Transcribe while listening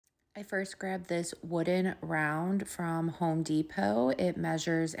I first grabbed this wooden round from Home Depot. It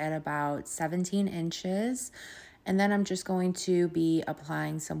measures at about 17 inches. And then I'm just going to be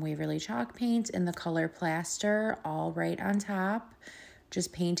applying some Waverly chalk paint in the color plaster, all right on top,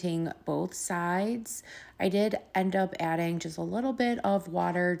 just painting both sides. I did end up adding just a little bit of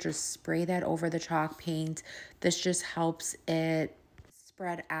water, just spray that over the chalk paint. This just helps it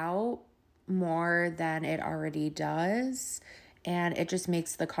spread out more than it already does, and it just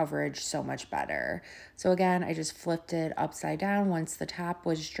makes the coverage so much better. So again, I just flipped it upside down once the top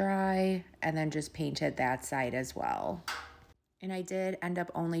was dry and then just painted that side as well. And I did end up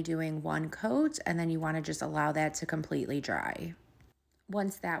only doing one coat, and then you want to just allow that to completely dry.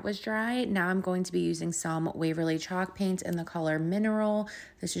 Once that was dry, now I'm going to be using some Waverly chalk paint in the color Mineral.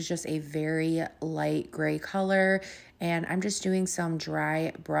 This is just a very light gray color, and I'm just doing some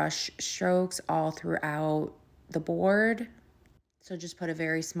dry brush strokes all throughout the board. So just put a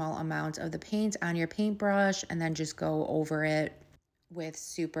very small amount of the paint on your paintbrush and then just go over it with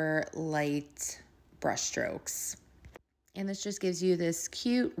super light brush strokes. And this just gives you this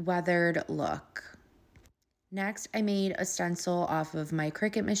cute weathered look. Next, I made a stencil off of my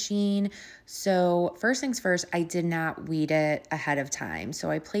Cricut machine. So first things first, I did not weed it ahead of time.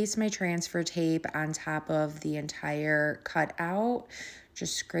 So I placed my transfer tape on top of the entire cutout,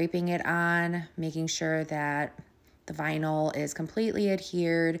 just scraping it on, making sure that the vinyl is completely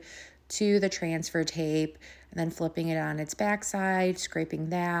adhered to the transfer tape, and then flipping it on its backside, scraping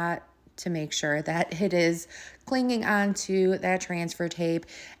that to make sure that it is clinging onto that transfer tape,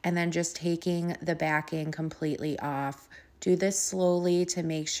 and then just taking the backing completely off. Do this slowly to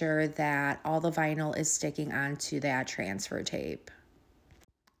make sure that all the vinyl is sticking onto that transfer tape.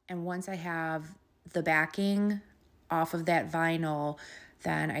 And once I have the backing off of that vinyl,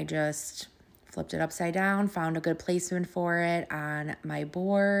 then I just flipped it upside down, found a good placement for it on my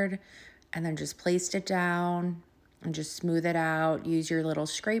board, and then just placed it down and just smooth it out. Use your little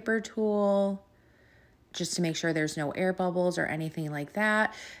scraper tool just to make sure there's no air bubbles or anything like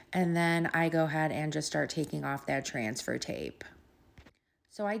that. And then I go ahead and just start taking off that transfer tape.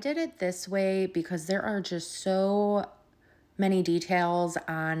 So I did it this way because there are just so many details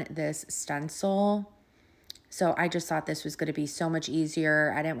on this stencil. So I just thought this was going to be so much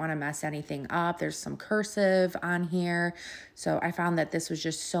easier. I didn't want to mess anything up. There's some cursive on here. So I found that this was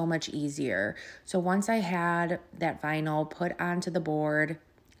just so much easier. So once I had that vinyl put onto the board,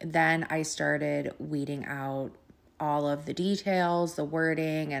 then I started weeding out all of the details, the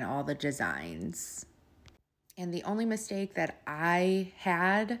wording, and all the designs. And the only mistake that I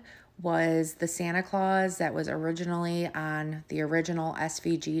had was the Santa Claus that was originally on the original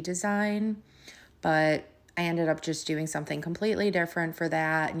SVG design, but I ended up just doing something completely different for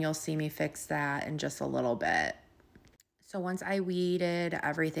that, and you'll see me fix that in just a little bit. So once I weeded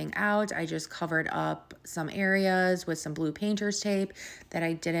everything out, I just covered up some areas with some blue painter's tape that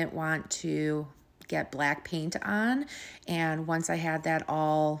I didn't want to get black paint on. And once I had that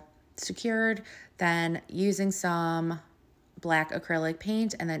all secured, then using some black acrylic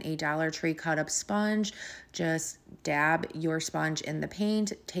paint and then a Dollar Tree cut up sponge, just dab your sponge in the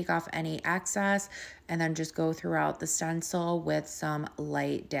paint, take off any excess, and then just go throughout the stencil with some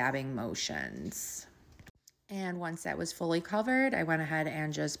light dabbing motions. And once that was fully covered, I went ahead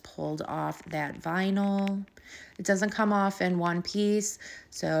and just pulled off that vinyl. It doesn't come off in one piece,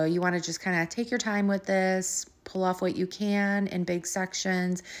 so you want to just kind of take your time with this, pull off what you can in big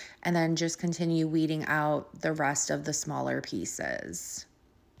sections, and then just continue weeding out the rest of the smaller pieces.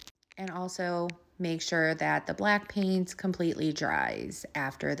 And also make sure that the black paint completely dries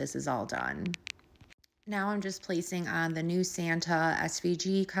after this is all done. Now I'm just placing on the new Santa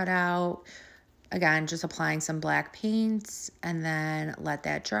SVG cutout. Again, just applying some black paint and then let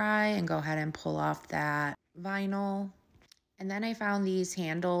that dry and go ahead and pull off that vinyl. And then I found these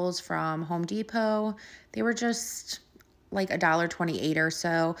handles from Home Depot. They were just like $1.28 or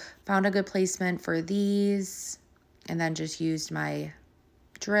so. Found a good placement for these and then just used my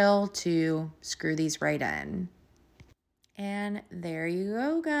drill to screw these right in. And there you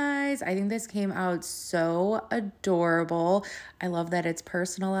go, guys. I think this came out so adorable. I love that it's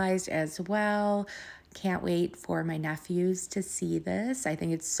personalized as well. Can't wait for my nephews to see this. I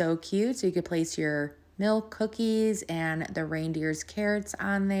think it's so cute. So you could place your milk cookies and the reindeer's carrots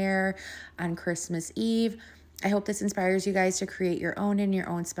on there on Christmas Eve. I hope this inspires you guys to create your own in your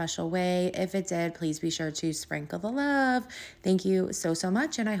own special way. If it did, please be sure to sprinkle the love. Thank you so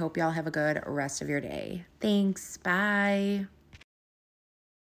much, and I hope y'all have a good rest of your day. Thanks. Bye.